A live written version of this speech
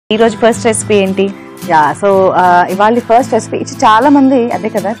ఈ రోజు first recipe ఏంటి? యా సో ఇవాళ ఫస్ట్ రెసిపీ చాలా మంది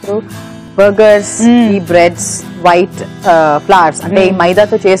అదే కదా ఇప్పుడు బర్గర్స్ ఈ బ్రెడ్స్ వైట్ ఫ్లవర్స్ అంటే ఈ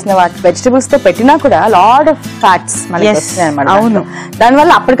మైదాతో చేసిన వాటి వెజిటబుల్స్ తో పెట్టినా కూడా లాట్ ఆఫ్ ఫ్యాట్స్ మనకి వస్తున్నాయి అన్నమాట. అవును,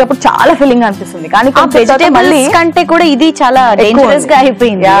 దానివల్ల అప్పటికప్పుడు చాలా ఫీలింగ్ అనిపిస్తుంది. కానీ వెజిటబుల్స్ కంటే కూడా ఇది చాలా డేంజరస్ గా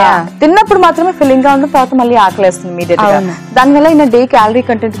అయిపోయింది. తిన్నప్పుడు మాత్రమే ఫీలింగ్ గా ఉంటుంది, తర్వాత మళ్ళీ ఆకలేస్తుంది ఇమీడియట్ గా. దానివల్ల ఇన్ డే క్యాలరీ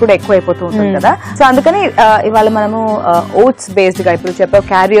కంటెంట్ కూడా ఎక్కువ అయిపోతూ ఉంటుంది కదా. సో అందుకని ఇవాళ మనము ఓట్స్ బేస్డ్ గా ఇప్పుడు చెప్పే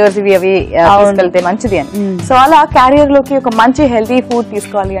క్యారియర్స్ ఇవి అవి తీసుకెళ్తే మంచిది అని. సో అలా క్యారియర్ లోకి ఒక మంచి హెల్తీ ఫుడ్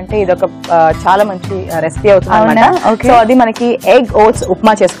తీసుకోవాలి అంటే ఇది ఒక చాలా మంచి రెసిపీ అవుతుంది అనమాట. సో అది మనకి ఎగ్ ఓట్స్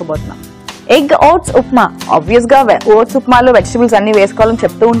ఉప్మా చేసుకోబోతున్నాం. ఎగ్ ఓట్స్ ఉప్మా ఆబ్వియస్ గా ఓట్స్ ఉప్మాలో వెజిటబుల్స్ అన్ని వేసుకోవాలని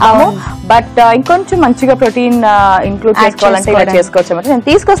చెప్తూ ఉంటాము, బట్ ఇంకొంచెం మంచిగా ప్రోటీన్ ఇంక్లూడ్ చేసుకోవాలంటే ఇలా చేసుకోవచ్చు అన్నమాట. నేను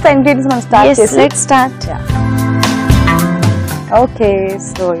తీసుకొస్తా ఇంగ్రీడియంట్స్ మనం స్టార్ట్. ఓకే,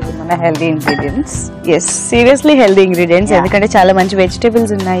 సో ఇది మన healthy ingredients. Seriously healthy ingredients, ఎందుకంటే చాలా మంచి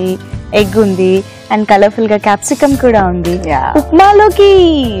వెజిటబుల్స్ ఉన్నాయి, ఎగ్ ఉంది అండ్ కలర్ఫుల్ గా క్యాప్సికమ్ కూడా ఉంది. ఉప్మాలోకి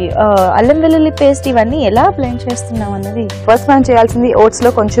అల్లం వెల్లుల్లి పేస్ట్ ఇవన్నీ ఎలా బ్లెండ్ చేస్తున్నాం అన్నది ఫస్ట్ మనం చేయాల్సింది ఓట్స్ లో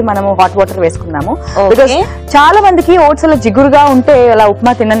కొంచెం మనము హాట్ వాటర్ వేసుకున్నాము. బికాస్ చాలా మందికి ఓట్స్ అలా జిగురుగా ఉంటే అలా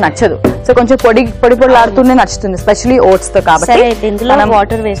ఉప్మా తినని నచ్చదు. సో కొంచెం పొడిలాడుతూనే నచ్చుతుంది, స్పెషల్లీ ఓట్స్ తో. కాబట్టి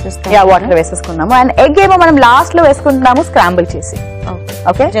వాటర్ వేసేసుకున్నాము. అండ్ ఎగ్ ఏమో మనం లాస్ట్ లో వేసుకుంటున్నాము స్క్రాంబుల్ చేసి.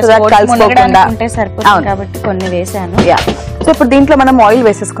 ఓకే, కాబట్టి కొన్ని వేసాను. సో ఇప్పుడు దీంట్లో మనం ఆయిల్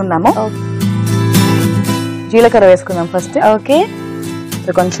వేసేసుకుందాము. జీలకర్ర వేసుకుందాం ఫస్ట్. ఓకే,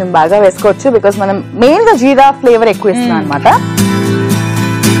 కొంచెం బాగా వేసుకోవచ్చు బికాస్ మనం మెయిన్ గా జీరా ఫ్లేవర్ ఎక్కువ ఇస్తున్నాం అనమాట.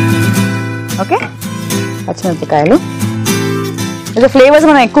 ఓకే, పచ్చిమిరపకాయలు ఫ్లేవర్స్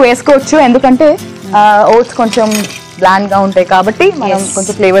మనం ఎక్కువ వేసుకోవచ్చు, ఎందుకంటే ఓట్స్ కొంచెం బ్లాండ్ గా ఉంటాయి కాబట్టి మనం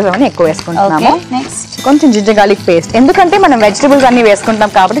కొంచెం ఫ్లేవర్స్ అవన్నీ ఎక్కువ వేసుకుంటున్నాము. కొంచెం జింజర్ గార్లిక్ పేస్ట్, ఎందుకంటే మనం వెజిటబుల్స్ అన్ని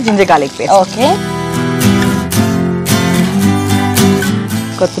వేసుకుంటాం కాబట్టి జింజర్ గార్లిక్ పేస్ట్. ఓకే,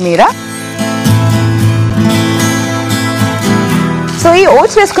 కొత్తిమీర. సో ఈ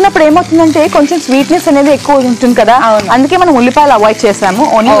ఓట్స్ వేసుకున్నప్పుడు ఏమవుతుందంటే కొంచెం స్వీట్నెస్ అనేది ఎక్కువ ఉంటుంది కదా, అందుకే మనం ఉల్లిపాయలు అవాయిడ్ చేసాము,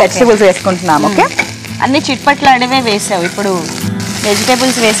 ఓన్లీ వెజిటబుల్స్ వేసుకుంటున్నాము. ఓకే, అన్ని చిట్పట్లు అడివే వేసావు, ఇప్పుడు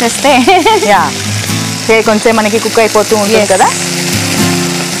వెజిటబుల్స్ వేసేస్తే కొంచెం మనకి కుక్ అయిపోతూ ఉంటుంది కదా.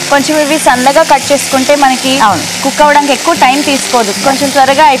 కొంచెం ఇవి సన్నగా కట్ చేసుకుంటే మనకి కుక్ అవ్వడానికి ఎక్కువ టైం తీసుకోదు, కొంచెం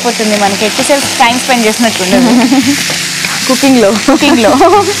త్వరగా అయిపోతుంది, మనకి ఎక్కువసేపు టైం స్పెండ్ చేసినట్టు కుకింగ్ లో.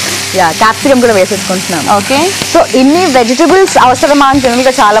 క్యాప్సికమ్ కూడా వేసేసుకుంటున్నాం. ఓకే, సో ఇన్ని వెజిటబుల్స్ అవసరమా అని జనరల్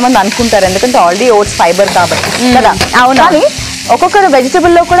గా చాలా మంది అనుకుంటారు, ఎందుకంటే ఆల్రెడీ ఓట్స్ ఫైబర్ కాబట్టి కదా. అవును, కానీ ఒక్కొక్క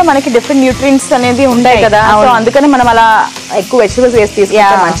వెజిటబుల్ లో కూడా మనకి డిఫరెంట్ న్యూట్రియంట్స్ అనేది ఉంటాయి కదా. సో అందుకని మనం అలా ఎక్కువ వెజిటబుల్స్ వేసి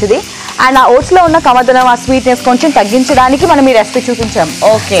తీసుకుంటే మంచిది. అండ్ ఆ ఓట్స్ లో ఉన్న కమదనం ఆ స్వీట్నెస్ కొంచెం తగ్గించడానికి మనం ఈ రెసిపీ చూపించాము.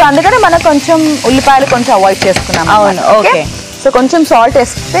 సో అందుకని మనం కొంచెం ఉల్లిపాయలు కొంచెం అవాయిడ్ చేసుకున్నాం. అవును, ఓకే. సో కొంచెం సాల్ట్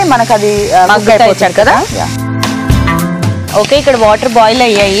వేస్తే మనకు అది అయిపోతుంది కదా. ఓకే, ఇక్కడ వాటర్ బాయిల్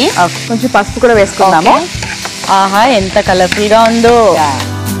అయ్యాయి, కొంచెం పసుపు కూడా వేసుకున్నాము. ఆహా, ఎంత కలర్ఫుల్ గా ఉందో.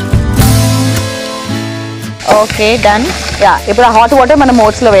 Okay, done. ఇప్పుడు ఆ హాట్ వాటర్ మనం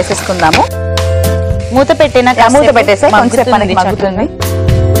ఓట్స్ లో వేసేసుకుందాము. మూత పెట్టేసి కొంచెం మనకి మగ్గుతుంది.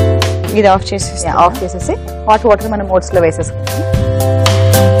 ఇది ఆఫ్ చేసేసి హాట్ వాటర్ మనం ఓట్స్ లో వేసేసుకుంటాం.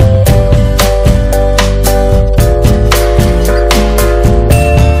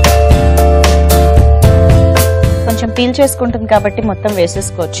 కొంచెం పీల్ చేసుకుంటుంది కాబట్టి మొత్తం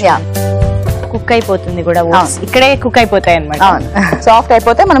వేసేసుకోవచ్చు. కుక్ అయిపోతుంది కూడా, ఇక్కడే కుక్ అయిపోతాయి అన్నమాట. సాఫ్ట్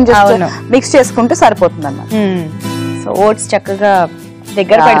అయిపోతే మనం జస్ట్ మిక్స్ చేసుకుంటే సరిపోతుంది అన్నమాట. సో ఓట్స్ చక్కగా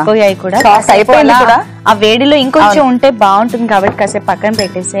దగ్గర పడిపోయాయి కూడా, ఆ వేడిలో ఇంకొంచెం ఉంటే బాగుంటుంది కాబట్టి కాసేపు పక్కన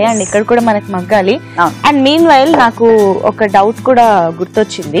పెట్టేసాయి. అండ్ ఇక్కడ కూడా మనకి మగ్గాలి. అండ్ మీన్ వైల్ నాకు ఒక డౌట్ కూడా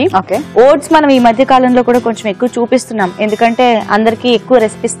గుర్తొచ్చింది. ఓట్స్ మనం ఈ మధ్య కాలంలో కూడా కొంచెం ఎక్కువ చూపిస్తున్నాం, ఎందుకంటే అందరికి ఎక్కువ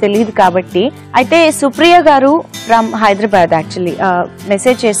రెసిపీస్ తెలియదు కాబట్టి. అయితే సుప్రియ గారు ఫ్రమ్ హైదరాబాద్ యాక్చువల్లీ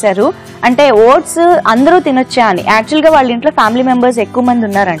మెసేజ్ చేశారు, అంటే ఓట్స్ అందరూ తినొచ్చా అని. యాక్చువల్ గా వాళ్ళ ఇంట్లో ఫ్యామిలీ మెంబర్స్ ఎక్కువ మంది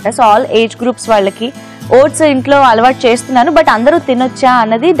ఉన్నారంట, సో ఆల్ ఏజ్ గ్రూప్స్ వాళ్ళకి ఓట్స్ ఇంట్లో అలవాటు చేస్తున్నాను, బట్ అందరూ తినొచ్చా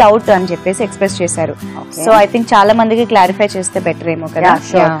అన్నది డౌట్ అని చెప్పేసి ఎక్స్ప్రెస్ చేశారు. సో ఐ థింక్ చాలా మందికి క్లారిఫై చేస్తే బెటర్ ఏమో కదా.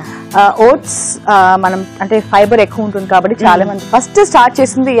 ఓట్స్ మనం అంటే ఫైబర్ ఎక్కువ ఉంటుంది కాబట్టి చాలా మంది ఫస్ట్ స్టార్ట్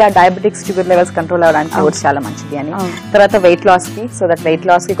చేసింది డయాబెటిక్స్ షుగర్ లెవెల్స్ కంట్రోల్ అవ్వడానికి ఓట్స్ చాలా మంచిది అని. తర్వాత వెయిట్ లాస్ కి, సో దట్ వెయిట్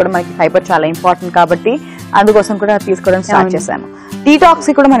లాస్ కి కూడా మనకి ఫైబర్ చాలా ఇంపార్టెంట్ కాబట్టి అందుకోసం కూడా తీసుకోవడం స్టార్ట్ చేశాము. డీటాక్స్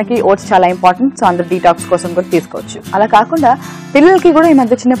కి కూడా మనకి ఓట్స్ చాలా ఇంపార్టెంట్, సో అందరు డీటాక్స్ కోసం కూడా తీసుకోవచ్చు. అలా కాకుండా పిల్లలకి కూడా ఈ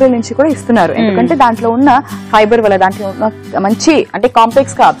మధ్య చిన్నపిల్లల నుంచి కూడా ఇస్తున్నారు, ఎందుకంటే దాంట్లో ఉన్న ఫైబర్ వల్ల దాంట్లో ఉన్న మంచి అంటే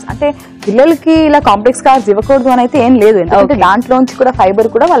కాంప్లెక్స్ కార్బ్స్, అంటే పిల్లలకి ఇలా కాంప్లెక్స్ కార్బ్స్ ఇవ్వకూడదు అని అయితే ఏం లేదు, ఎందుకంటే దాంట్లోంచి కూడా ఫైబర్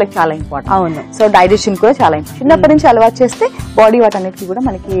కూడా వాళ్ళకి చాలా ఇంపార్టెంట్. అవును, సో డైజెషన్ కూడా చాలా ఇంపార్టెంట్. చిన్నప్పటి నుంచి అలవాటు చేస్తే బాడీ వాటన్నిటికీ కూడా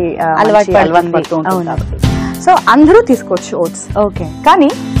మనకి అలవాటు పడుతూ ఉంటుంది కాబట్టి సో అందరూ తీసుకోవచ్చు ఓట్స్. ఓకే, కానీ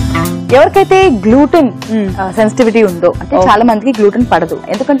ఎవరికైతే గ్లూటెన్ సెన్సిటివిటీ ఉందో, అంటే చాలా మందికి గ్లూటెన్ పడదు,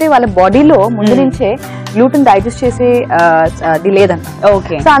 ఎందుకంటే వాళ్ళ బాడీలో ముందు నుంచే గ్లూటెన్ డైజెస్ట్ చేసే లేదన్న.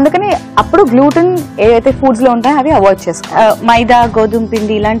 సో అందుకని అప్పుడు గ్లూటెన్ ఏవైతే ఫుడ్స్ లో ఉంటాయో అవి అవాయిడ్ చేసుకోవాలి. మైదా, గోధుమ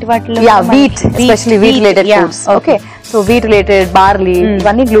పిండి ఇలాంటి వాటిలో wheat, especially wheat related foods. Okay, so wheat related, barley,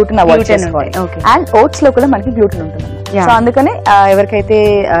 ఇవన్నీ గ్లూటెన్ అవాయిడ్ చేసుకోవాలి. అండ్ ఓట్స్ లో కూడా మనకి గ్లూటెన్ ఉంటుంది. సో అందుకనే ఎవరికైతే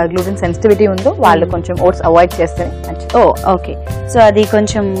గ్లూటెన్ సెన్సిటివిటీ ఉందో వాళ్ళు కొంచెం ఓట్స్ అవాయిడ్ చేస్తేనే మంచిది. ఓకే, సో అది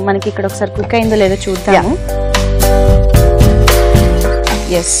కొంచెం మనకి ఇక్కడ ఒకసారి కుక్ అయిందో లేదో చూద్దాము.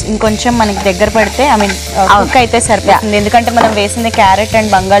 ఎస్, ఇంకొంచెం మనకి దగ్గర పడితే ఐ మీన్ కుక్ అయితే సరిపోతుంది, ఎందుకంటే మనం వేసింది క్యారెట్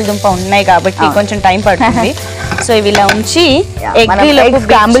అండ్ బంగాళదుంప ఉన్నాయి కాబట్టి కొంచెం టైం పడుతుంది. సో ఇవి ఇలా ఉంచి ఎగ్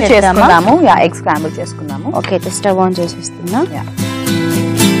స్క్రాంబుల్ చేసుకుందాము. ఎగ్ స్క్రాంబుల్ చేసుకుందాము. ఓకే, అయితే స్టవ్ ఆన్ చేసేస్తున్నా.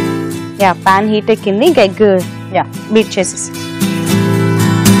 పాన్ హీట్ ఎక్కింది, ఇంకా ఎగ్ బీట్ చేసేసి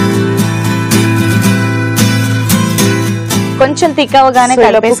కొంచెం థిక్ అవగానే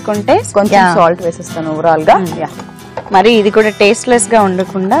కలిపేసుకుంటే కొంచెం సాల్ట్ వేసేస్తాను ఓవరాల్ గా. మరి ఇది కూడా టేస్ట్లెస్ గా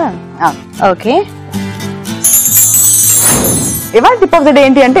ఉండకుండా. ఓకే, ఇవాళ టిప్ ఆఫ్ ద డే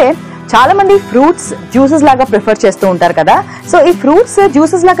ఏంటి అంటే, చాలా మంది ఫ్రూట్స్ జ్యూసెస్ లాగా ప్రిఫర్ చేస్తూ ఉంటారు కదా. సో ఈ ఫ్రూట్స్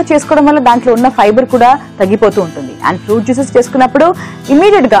జ్యూసెస్ లాగా చేసుకోవడం వల్ల దాంట్లో ఉన్న ఫైబర్ కూడా తగ్గిపోతూ ఉంటుంది. అండ్ ఫ్రూట్ జ్యూసెస్ చేసుకున్నప్పుడు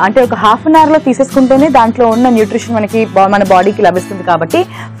ఇమీడియట్ గా, అంటే ఒక హాఫ్ అన్ అవర్ లో తీసేసుకుంటేనే దాంట్లో ఉన్న న్యూట్రిషన్ మనకి మన బాడీకి లభిస్తుంది. కాబట్టి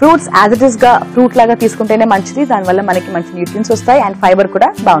ఫ్రూట్స్ యాజ్ ఇట్ ఈస్ గా ఫ్రూట్ లాగా తీసుకుంటేనే మంచిది. దానివల్ల మనకి మంచి న్యూట్రియన్స్ వస్తాయి అండ్ ఫైబర్ కూడా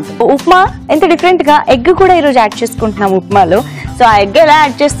బాగుంటుంది. ఉప్మా ఎంత డిఫరెంట్ గా ఎగ్ కూడా ఈరోజు యాడ్ చేసుకుంటున్నాం ఉప్మాలో. సో ఆ ఎగ్ ఎలా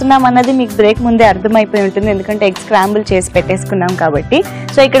యాడ్ చేస్తున్నాం అన్నది మీకు బ్రేక్ ముందే అర్థమైపోయి ఉంటుంది, ఎందుకంటే ఎగ్ స్క్రాంబుల్ చేసి పెట్టేసుకున్నాం కాబట్టి.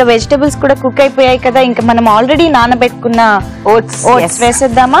 సో ఇక్కడ వెజిటబుల్స్ కూడా కుక్ అయిపోయాయి కదా, ఇంకా మనం ఆల్రెడీ నానబెట్టుకున్న ఓట్స్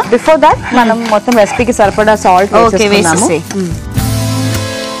వేసేద్దామా? బిఫోర్ దట్ మనం మొత్తం రెసిపీకి సరిపడా సాల్ట్ వేసేస్తున్నాము.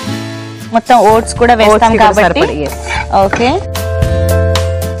 మొత్తం ఓట్స్ కూడా వేస్తాం కాబట్టి. ఓకే,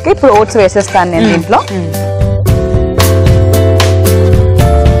 ఇప్పుడు ఓట్స్ వేసేస్తాను నేను దీంట్లో.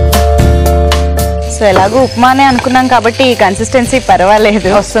 సో ఎలాగో ఉప్మానే అనుకున్నాం కాబట్టి కన్సిస్టెన్సీ పర్వాలేదు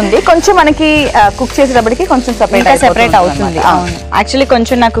వస్తుంది. కొంచెం మనకి కుక్ చేసేటప్పటికి కొంచెం సెపరేట్ అవుతుంది. యాక్చువల్లీ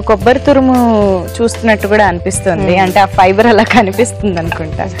కొంచెం నాకు కొబ్బరి తురుము చూస్తున్నట్టు కూడా అనిపిస్తుంది, అంటే ఆ ఫైబర్ అలా కనిపిస్తుంది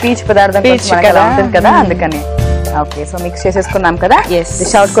అనుకుంటా. పీచ్ పదార్థం ఉంటుంది కదా, అందుకని. ఓకే, సో మిక్స్ చేసేసుకున్నాం కదా.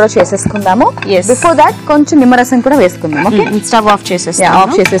 డిష్ అవుట్ కూడా చేసేసుకుందాము. బిఫోర్ దాట్ కొంచెం నిమ్మరసం కూడా వేసుకుందాం. ఓకే, స్టవ్ ఆఫ్ చేసేసి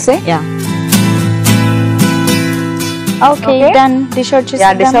ఓకే డన్. డిష్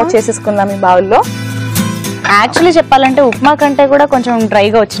అవుట్ చేసేసుకుందాం ఈ బౌల్లో. యాక్చువల్లీ చెప్పాలంటే ఉప్మా కంటే కూడా కొంచెం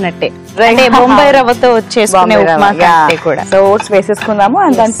డ్రైగా వచ్చినట్టే, అంటే బొంబాయి రవ్వతో చేసుకునే ఉప్మా కంటే కూడా. సో ఓట్స్ వేసేసుకుందాము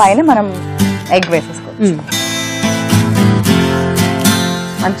అండ్ దాని పైన మనం ఎగ్ వేసేసుకోవచ్చు.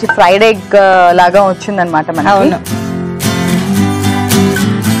 మంచి ఫ్రైడ్ ఎగ్ లాగా వచ్చిందనమాట మనకి. అవును,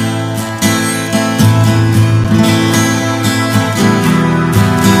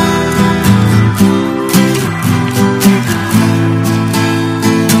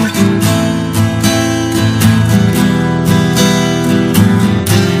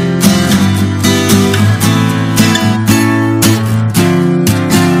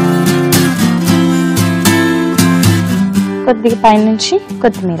 కొద్దిగా పైనుంచి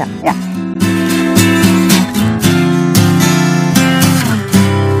కొత్తిమీర.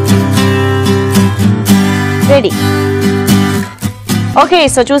 రెడీ. ఓకే,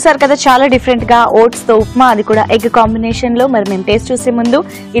 సో చూసారు కదా చాలా డిఫరెంట్ గా ఓట్స్ తో ఉప్మా, అది కూడా ఎగ్ కాంబినేషన్ లో. మరి మేము టేస్ట్ చూసే ముందు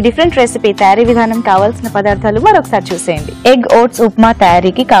ఈ డిఫరెంట్ రెసిపీ తయారీ విధానం, కావాల్సిన పదార్థాలు మరొకసారి చూసేయండి. ఎగ్ ఓట్స్ ఉప్మా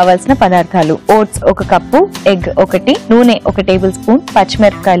తయారీకి కావాల్సిన పదార్థాలు: ఓట్స్ 1 కప్పు, ఎగ్ 1, నూనె 1 టేబుల్ స్పూన్,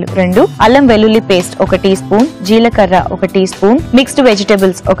 పచ్చిమిరపకాయలు 2, అల్లం వెల్లుల్లి పేస్ట్ 1 టీ స్పూన్, జీలకర్ర 1 tea spoon, mixed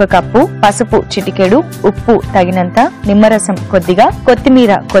vegetables 1 cup, పసుపు చిటికెడు, ఉప్పు తగినంత, నిమ్మరసం కొద్దిగా,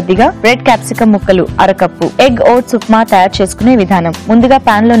 కొత్తిమీర కొద్దిగా, రెడ్ క్యాప్సికం ముక్కలు 1/2 కప్పు. ఎగ్ ఓట్స్ ఉప్మా తయారు చేసుకునే విధానం: ముందుగా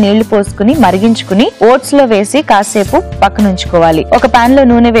పాన్ లో నీళ్లు పోసుకుని మరిగించుకుని ఓట్స్ లో వేసి కాసేపు పక్కనుంచుకోవాలి. ఒక పాన్ లో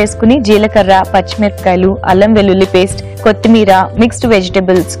నూనె వేసుకుని జీలకర్ర, పచ్చిమిరపకాయలు, అల్లం వెల్లుల్లి పేస్ట్, కొత్తిమీర, మిక్స్డ్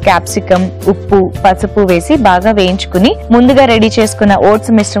వెజిటబుల్స్, క్యాప్సికం, ఉప్పు, పసుపు వేసి బాగా వేయించుకుని ముందుగా రెడీ చేసుకున్న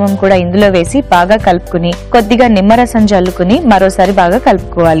ఓట్స్ మిశ్రమం కూడా ఇందులో వేసి బాగా కలుపుకుని కొద్దిగా నిమ్మరసం జల్లుకుని మరోసారి బాగా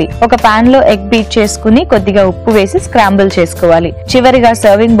కలుపుకోవాలి. ఒక పాన్ లో ఎగ్ బీట్ చేసుకుని కొద్దిగా ఉప్పు వేసి స్క్రాంబుల్ చేసుకోవాలి. చివరిగా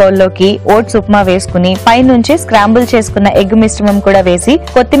సర్వింగ్ బౌల్ లోకి ఓట్స్ ఉప్మా వేసుకుని పైనుంచి స్క్రాంబుల్ చేసుకున్న ఎగ్ మిశ్రమం కూడా వేసి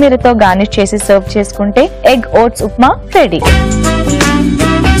కొత్తిమీరతో గార్నిష్ చేసి సర్వ్ చేసుకుంటే ఎగ్ ఓట్స్ ఉప్మా రెడీ.